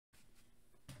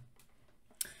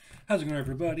How's it going,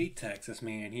 everybody? Texas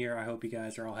Man here. I hope you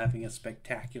guys are all having a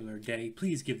spectacular day.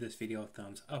 Please give this video a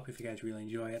thumbs up if you guys really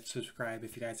enjoy it. Subscribe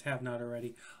if you guys have not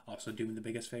already. Also, do me the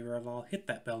biggest favor of all, hit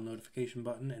that bell notification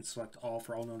button and select all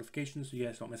for all notifications so you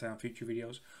guys don't miss out on future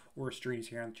videos or streams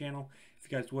here on the channel.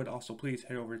 If you guys would, also please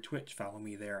head over to Twitch. Follow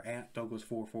me there at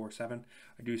Douglas447.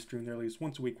 I do stream there at least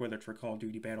once a week, whether it's for Call of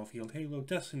Duty, Battlefield, Halo,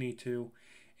 Destiny 2.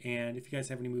 And if you guys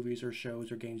have any movies or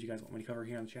shows or games you guys want me to cover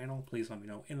here on the channel, please let me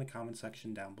know in the comment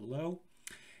section down below.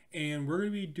 And we're going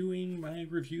to be doing my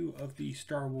review of the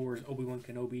Star Wars Obi-Wan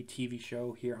Kenobi TV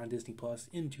show here on Disney Plus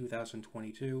in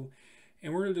 2022.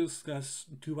 And we're going to discuss,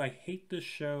 do I hate this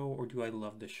show or do I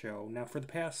love this show? Now, for the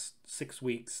past 6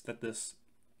 weeks that this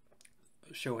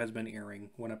show has been airing,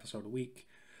 one episode a week,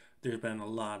 there's been a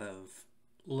lot of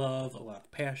love, a lot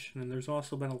of passion, and there's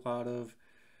also been a lot of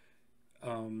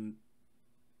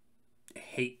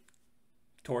hate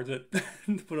towards it,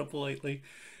 to put it politely.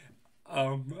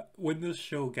 When this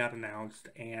show got announced,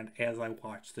 and as I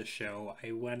watched the show,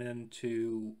 I went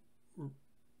into,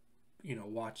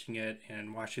 watching it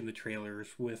and watching the trailers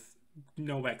with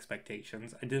no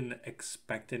expectations. I didn't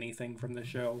expect anything from the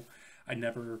show. I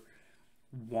never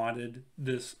wanted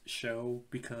this show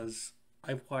because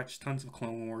I've watched tons of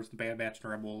Clone Wars, The Bad Batch,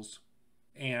 and Rebels,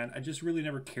 and I just really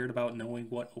never cared about knowing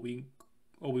what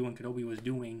Obi-Wan Kenobi was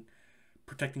doing,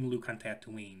 protecting Luke on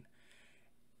Tatooine.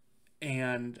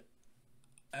 And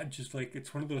I just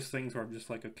it's one of those things where I'm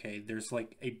just okay, there's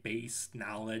a base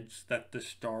knowledge that the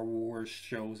Star Wars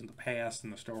shows in the past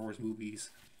and the Star Wars movies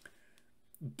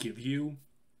give you.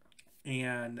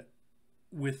 And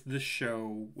with this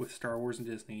show, with Star Wars and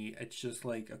Disney, it's just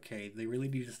okay, they really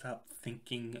need to stop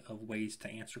thinking of ways to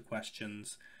answer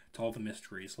questions to all the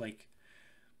mysteries.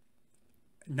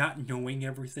 Not knowing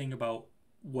everything about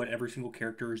what every single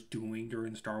character is doing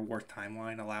during the Star Wars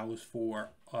timeline allows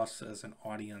for us as an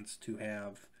audience to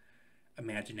have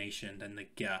imagination and to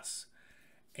guess.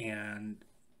 And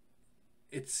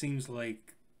it seems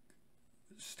like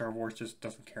Star Wars just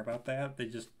doesn't care about that. They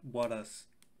just want us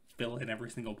fill in every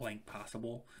single blank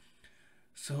possible.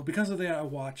 So because of that, I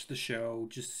watched the show,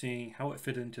 just seeing how it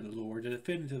fit into the lore. Did it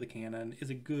fit into the canon?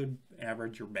 Is it good,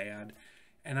 average, or bad?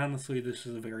 And honestly, this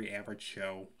is a very average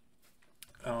show.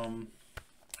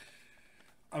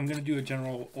 I'm going to do a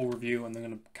general overview, and I'm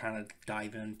going to kind of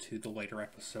dive into the later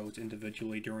episodes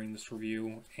individually during this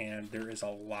review, and there is a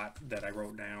lot that I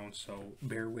wrote down, so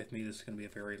bear with me. This is going to be a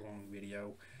very long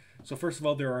video. So first of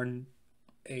all, there are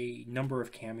a number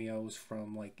of cameos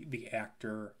from the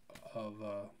actor of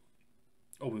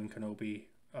Obi-Wan Kenobi,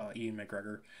 Ian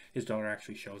McGregor. His daughter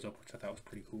actually shows up, which I thought was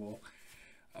pretty cool.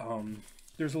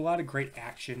 There's a lot of great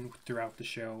action throughout the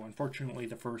show. Unfortunately,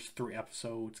 the first 3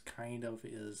 episodes kind of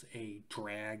is a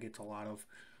drag. It's a lot of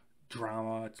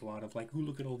drama. It's a lot of ooh,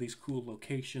 look at all these cool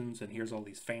locations, and here's all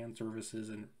these fan services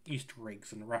and Easter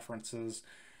eggs and references.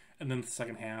 And then the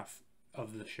second half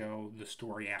of the show, the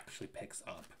story actually picks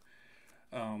up.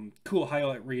 Cool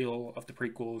highlight reel of the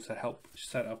prequels that help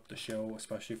set up the show,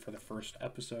 especially for the first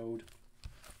episode.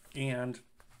 And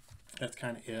that's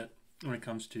kind of it when it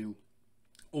comes to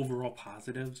overall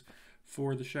positives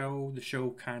for the show. The show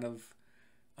kind of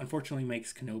unfortunately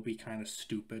makes Kenobi kind of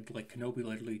stupid. Kenobi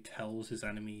literally tells his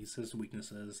enemies his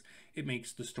weaknesses. It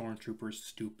makes the stormtroopers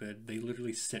stupid. They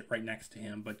literally sit right next to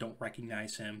him but don't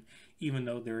recognize him, even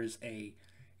though there is a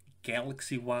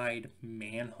galaxy-wide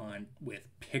manhunt with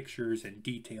pictures and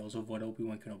details of what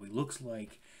Obi-Wan Kenobi looks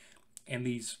like. And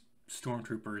these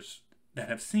stormtroopers that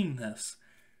have seen this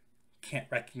can't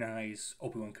recognize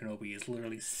Obi-Wan Kenobi is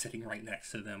literally sitting right next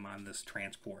to them on this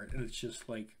transport. And it's just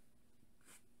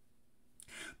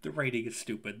the writing is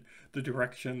stupid. The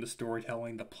direction, the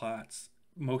storytelling, the plots,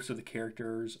 most of the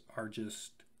characters are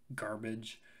just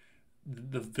garbage.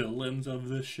 The villains of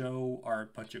this show are a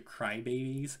bunch of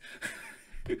crybabies.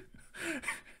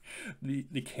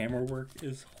 The camera work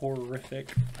is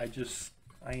horrific. I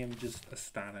am just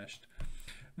astonished.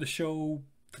 The show,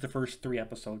 for the first 3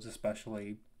 episodes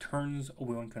especially, turns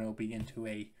Obi-Wan Kenobi into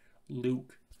a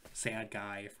Luke sad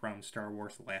guy from Star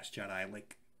Wars The Last Jedi.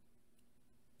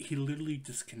 He literally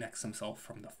disconnects himself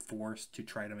from the Force to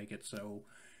try to make it so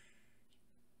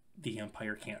the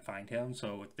Empire can't find him.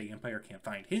 So if the Empire can't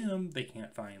find him, they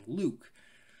can't find Luke.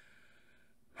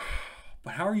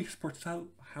 But how is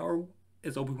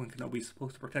Obi-Wan Kenobi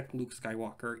supposed to protect Luke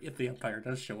Skywalker if the Empire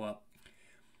does show up,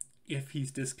 if he's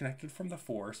disconnected from the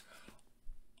Force?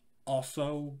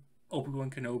 Also,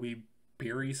 Obi-Wan Kenobi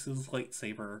buries his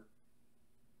lightsaber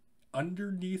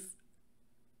underneath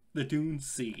the Dune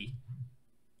Sea,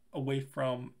 away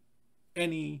from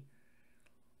any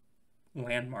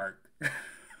landmark.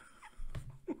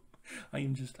 I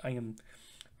am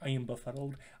I am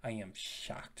befuddled. I am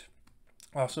shocked.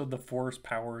 Also, the Force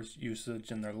powers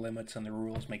usage and their limits and the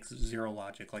rules makes zero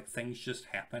logic. Like, things just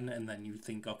happen, and then you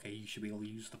think, okay, you should be able to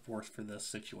use the Force for this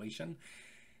situation.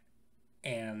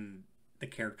 And the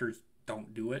characters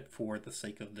don't do it for the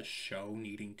sake of the show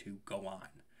needing to go on.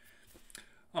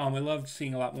 I loved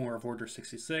seeing a lot more of Order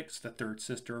 66. The third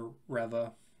sister,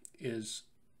 Reva, is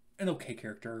an okay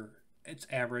character. It's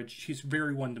average. She's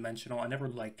very one-dimensional. I never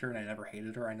liked her and I never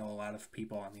hated her. I know a lot of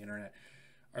people on the internet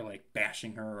are like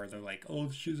bashing her, or they're like, oh,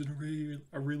 she's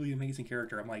a really amazing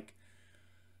character. I'm like,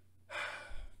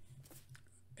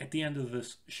 at the end of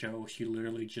this show, she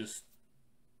literally just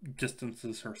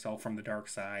distances herself from the dark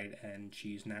side, and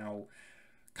she's now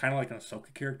kind of like an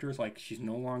Ahsoka character. It's like she's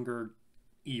no longer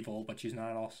evil, but she's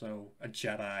not also a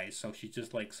Jedi, so she's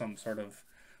just like some sort of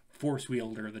force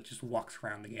wielder that just walks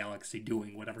around the galaxy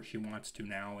doing whatever she wants to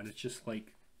now. And it's just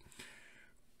like,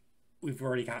 we've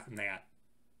already gotten that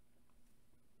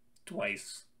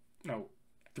twice, no,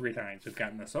 3 times. We've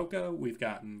gotten Ahsoka, we've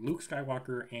gotten Luke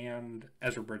Skywalker, and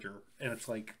Ezra Bridger, and it's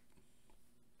like,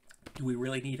 do we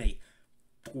really need a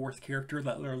 4th character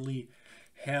that literally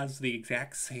has the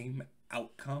exact same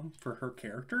outcome for her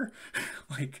character?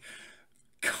 Like,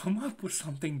 come up with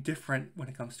something different when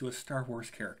it comes to a Star Wars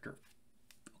character.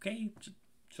 Okay, just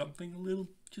something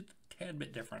just a tad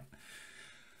bit different.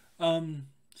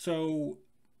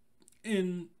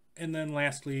 And then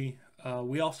lastly,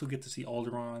 we also get to see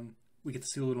Alderaan. We get to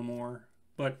see a little more,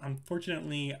 but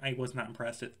unfortunately, I was not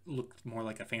impressed. It looked more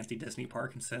like a fancy Disney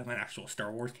park instead of an actual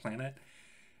Star Wars planet.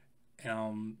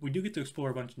 We do get to explore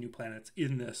a bunch of new planets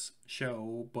in this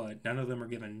show, but none of them are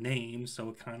given names, so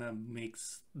it kind of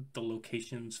makes the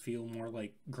locations feel more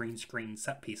like green screen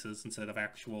set pieces instead of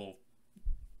actual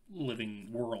living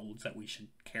worlds that we should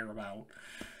care about.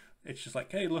 It's just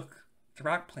like, hey, look, it's a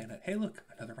rock planet. Hey, look,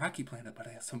 another rocky planet, but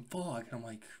I have some fog. And I'm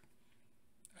like,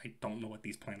 I don't know what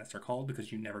these planets are called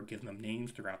because you never give them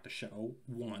names throughout the show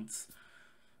once.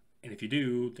 And if you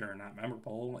do, they're not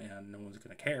memorable and no one's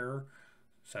going to care.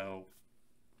 So,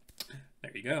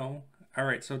 there you go.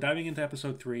 Alright, so diving into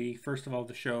episode 3, first of all,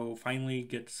 the show finally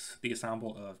gets the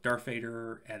ensemble of Darth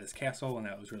Vader at his castle, and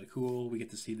that was really cool. We get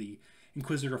to see the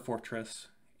Inquisitor Fortress,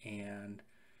 and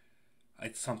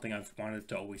it's something I've wanted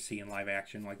to always see in live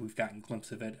action. Like, we've gotten a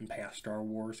glimpse of it in past Star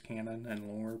Wars canon and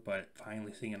lore, but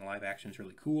finally seeing it in live action is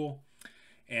really cool.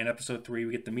 And episode 3,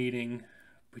 we get the meeting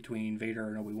between Vader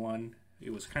and Obi-Wan.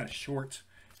 It was kind of short,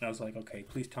 and I was like, okay,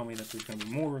 please tell me that there's going to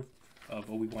be more of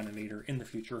Obi-Wan and Vader in the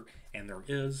future, and there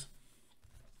is.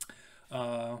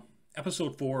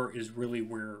 Episode 4 is really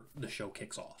where the show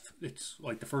kicks off. It's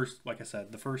like like I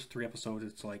said, the first 3 episodes,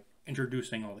 it's like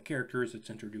introducing all the characters, it's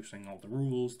introducing all the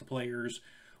rules, the players,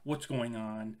 what's going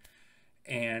on,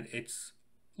 and it's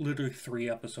literally 3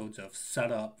 episodes of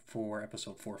setup for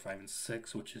episode 4, 5, and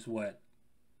 6, which is what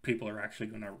people are actually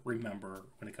going to remember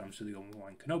when it comes to the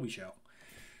Obi-Wan Kenobi show.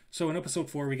 So in episode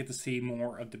 4, we get to see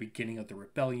more of the beginning of the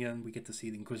rebellion. We get to see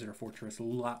the Inquisitor Fortress a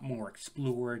lot more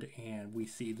explored, and we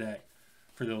see that,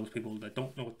 for those people that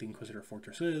don't know what the Inquisitor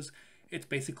Fortress is, it's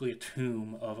basically a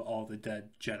tomb of all the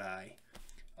dead Jedi,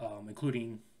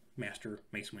 including Master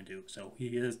Mace Windu. So he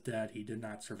is dead. He did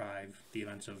not survive the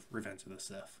events of Revenge of the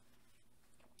Sith.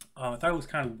 I thought it was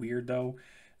kind of weird, though,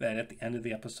 that at the end of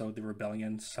the episode, the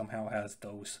rebellion somehow has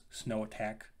those snow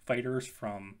attack fighters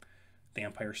from The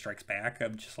Empire Strikes Back.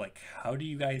 I'm just like, how do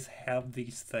you guys have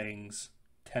these things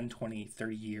 10, 20,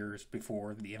 30 years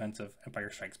before the events of Empire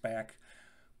Strikes Back,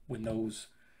 when those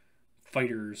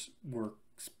fighters were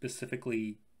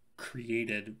specifically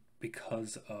created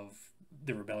because of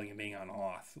the rebellion being on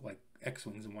Hoth? Like,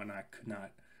 X-Wings and whatnot could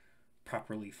not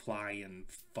properly fly and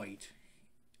fight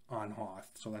on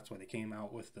Hoth, so that's why they came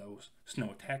out with those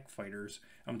snow attack fighters.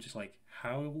 I'm just like,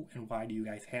 how and why do you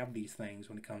guys have these things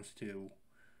when it comes to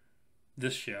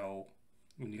this show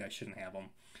when you guys shouldn't have them?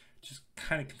 Just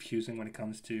kind of confusing when it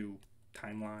comes to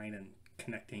timeline and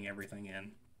connecting everything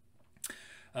in.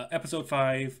 Episode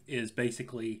 5 is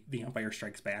basically The Empire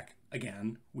Strikes Back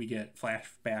again. We get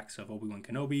flashbacks of Obi-Wan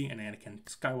Kenobi and Anakin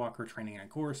Skywalker training on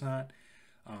Coruscant.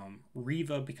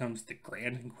 Reva becomes the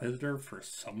Grand Inquisitor for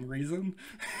some reason.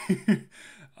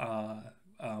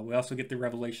 We also get the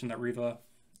revelation that Reva,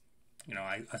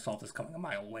 I saw this coming a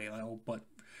mile away, but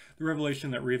the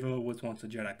revelation that Reva was once a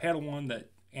Jedi Padawan that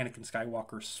Anakin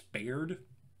Skywalker spared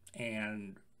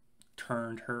and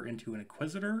turned her into an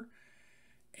Inquisitor.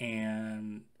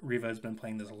 And Reva has been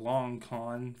playing this long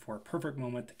con for a perfect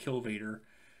moment to kill Vader,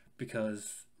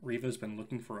 because Reva's been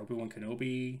looking for Obi-Wan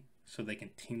Kenobi so they can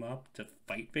team up to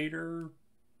fight Vader,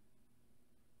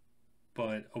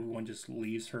 but Obi-Wan just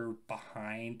leaves her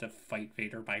behind to fight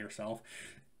Vader by herself.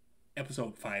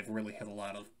 Episode 5 really had a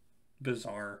lot of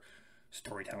bizarre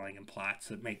storytelling and plots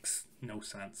that makes no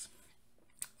sense.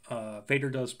 Vader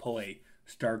does pull a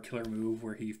Star Killer move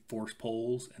where he force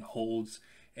pulls and holds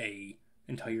a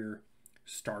entire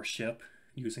starship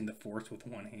using the Force with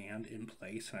one hand in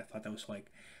place, and I thought that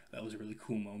was a really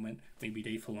cool moment. Maybe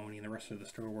Dave Filoni and the rest of the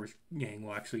Star Wars gang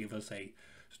will actually give us a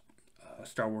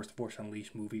Star Wars The Force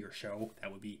Unleashed movie or show.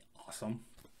 That would be awesome.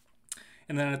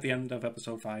 And then at the end of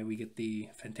episode 5, we get the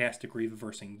fantastic Reva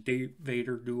versus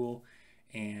Vader duel,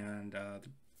 and the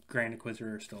Grand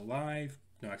Inquisitor is still alive.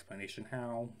 No explanation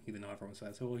how, even though everyone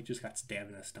says, oh, he just got stabbed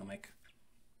in the stomach.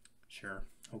 Sure,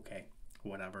 okay,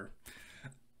 whatever.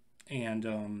 And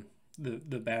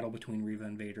the battle between Reva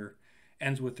and Vader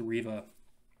ends with Reva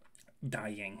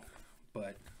dying,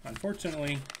 but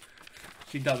unfortunately,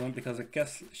 she doesn't, because I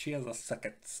guess she has a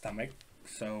second stomach.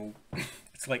 So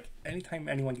it's like anytime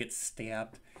anyone gets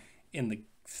stabbed in the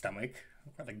stomach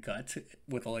or the gut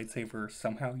with a lightsaber,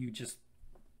 somehow you just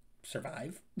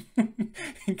survive.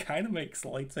 It kind of makes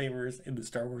lightsabers in the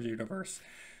Star Wars universe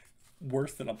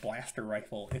worse than a blaster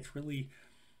rifle. It's really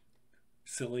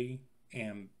silly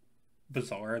and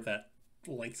bizarre that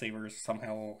lightsabers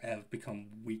somehow have become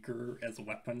weaker as a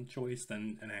weapon choice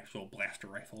than an actual blaster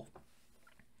rifle.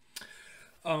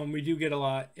 We do get a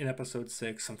lot in episode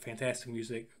 6, some fantastic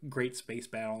music, great space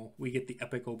battle. We get the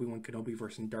epic Obi-Wan Kenobi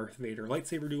versus Darth Vader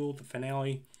lightsaber duel, the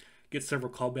finale. Get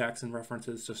several callbacks and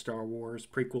references to Star Wars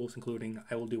prequels, including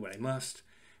I Will Do What I Must,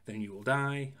 Then You Will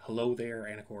Die, Hello There,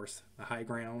 and of course, The High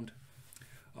Ground.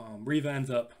 Reva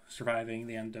ends up surviving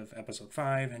the end of episode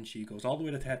 5, and she goes all the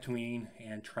way to Tatooine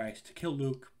and tries to kill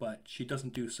Luke, but she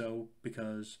doesn't do so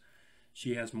because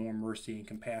she has more mercy and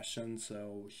compassion,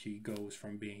 so she goes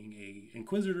from being a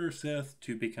Inquisitor Sith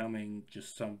to becoming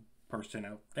just some person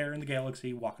out there in the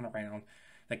galaxy walking around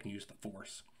that can use the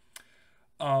Force.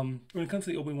 When it comes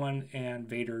to the Obi-Wan and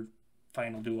Vader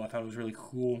final duel, I thought it was really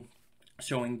cool,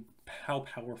 showing how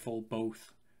powerful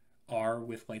both are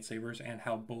with lightsabers and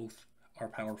how both are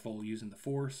powerful using the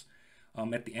Force.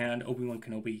 At the end, Obi-Wan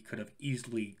Kenobi could have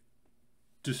easily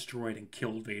destroyed and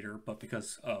killed Vader, but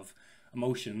because of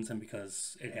emotions and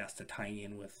because it has to tie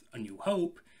in with A New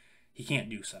Hope, he can't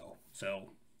do so. So,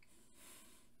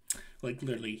 like,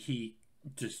 literally, he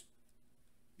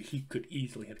could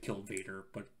easily have killed Vader,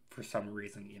 but for some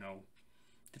reason, you know,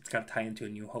 it's got to tie into A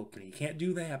New Hope, and he can't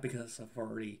do that because of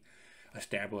already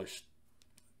established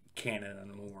canon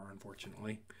and lore,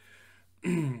 unfortunately.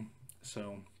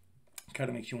 So, kind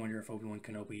of makes you wonder if Obi-Wan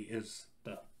Kenobi is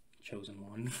the chosen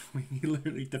one. He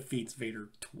literally defeats Vader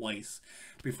twice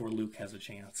before Luke has a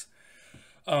chance.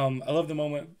 I love the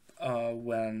moment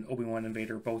when Obi-Wan and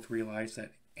Vader both realize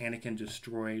that Anakin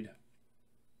destroyed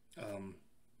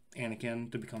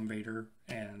Anakin to become Vader,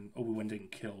 and Obi-Wan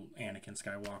didn't kill Anakin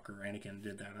Skywalker. Anakin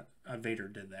did that. Vader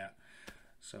did that.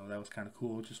 So that was kind of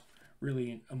cool. Just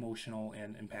really emotional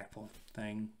and impactful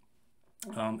thing.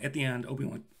 At the end,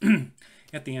 Obi-Wan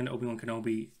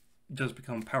Kenobi does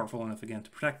become powerful enough again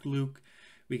to protect Luke.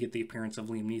 We get the appearance of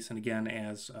Liam Neeson again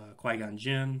as Qui-Gon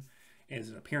Jinn as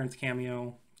an appearance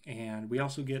cameo, and we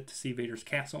also get to see Vader's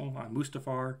castle on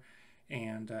Mustafar,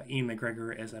 and Ian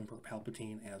McGregor as Emperor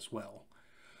Palpatine as well.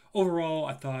 Overall,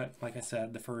 I thought, like I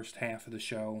said, the first half of the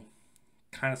show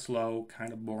kind of slow,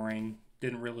 kind of boring,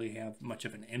 didn't really have much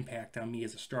of an impact on me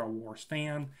as a Star Wars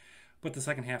fan, but the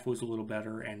second half was a little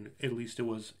better, and at least it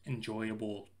was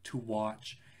enjoyable to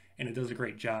watch. And it does a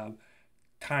great job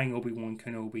tying Obi-Wan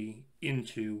Kenobi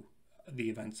into the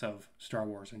events of Star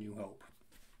Wars A New Hope.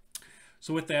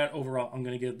 So with that, overall, I'm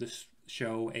going to give this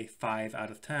show a 5 out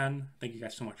of 10. Thank you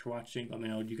guys so much for watching. Let me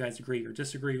know, do you guys agree or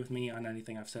disagree with me on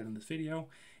anything I've said in this video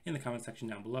in the comment section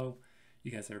down below.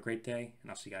 You guys have a great day, and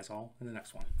I'll see you guys all in the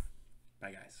next one.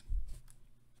 Bye, guys.